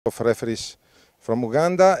of referees from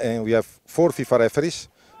Uganda, and we have 4 FIFA referees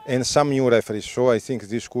and some new referees. So I think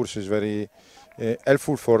this course is very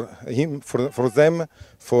helpful for him, for them,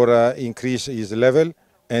 for increase his level.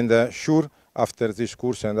 And sure, after this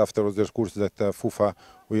course and after other course that Fufa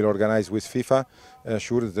will organize with FIFA,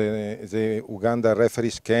 sure the Uganda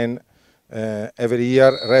referees can every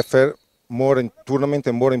year refer more in tournament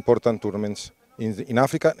and more important tournaments in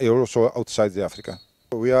Africa and also outside the Africa.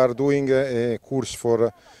 We are doing a course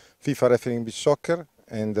for FIFA refereeing beach soccer,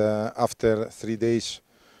 and after 3 days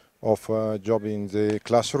of job in the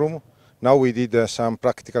classroom, now we did some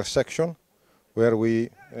practical section where we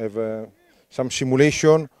have some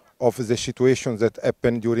simulation of the situations that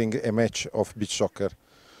happen during a match of beach soccer.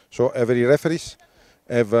 So every referees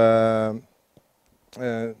have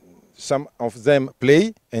some of them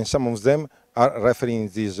play and some of them are refereeing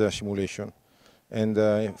this simulation. And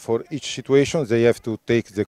for each situation they have to take the